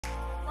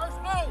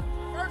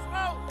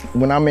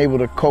When I'm able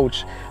to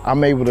coach,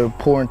 I'm able to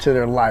pour into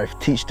their life,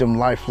 teach them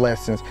life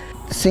lessons.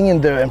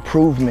 Seeing the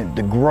improvement,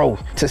 the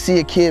growth, to see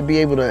a kid be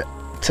able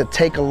to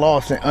take a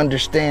loss and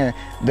understand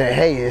that,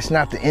 hey, it's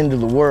not the end of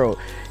the world.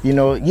 You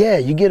know, yeah,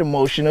 you get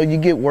emotional, you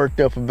get worked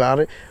up about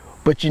it,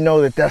 but you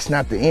know that that's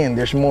not the end,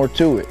 there's more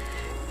to it.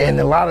 And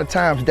a lot of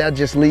times that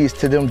just leads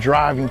to them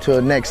driving to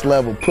a next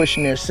level,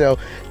 pushing themselves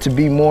to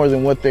be more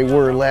than what they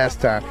were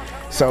last time.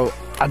 So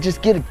I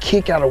just get a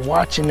kick out of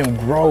watching them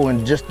grow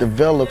and just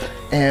develop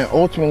and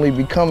ultimately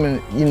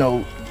becoming, you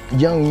know,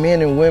 young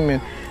men and women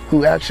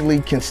who actually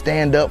can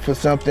stand up for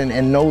something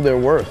and know their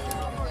worth.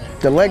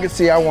 The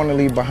legacy I want to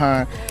leave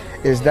behind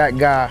is that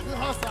guy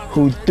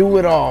who, through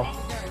it all,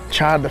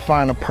 tried to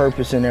find a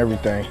purpose in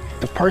everything.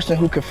 The person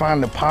who could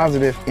find the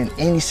positive in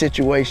any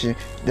situation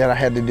that I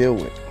had to deal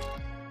with.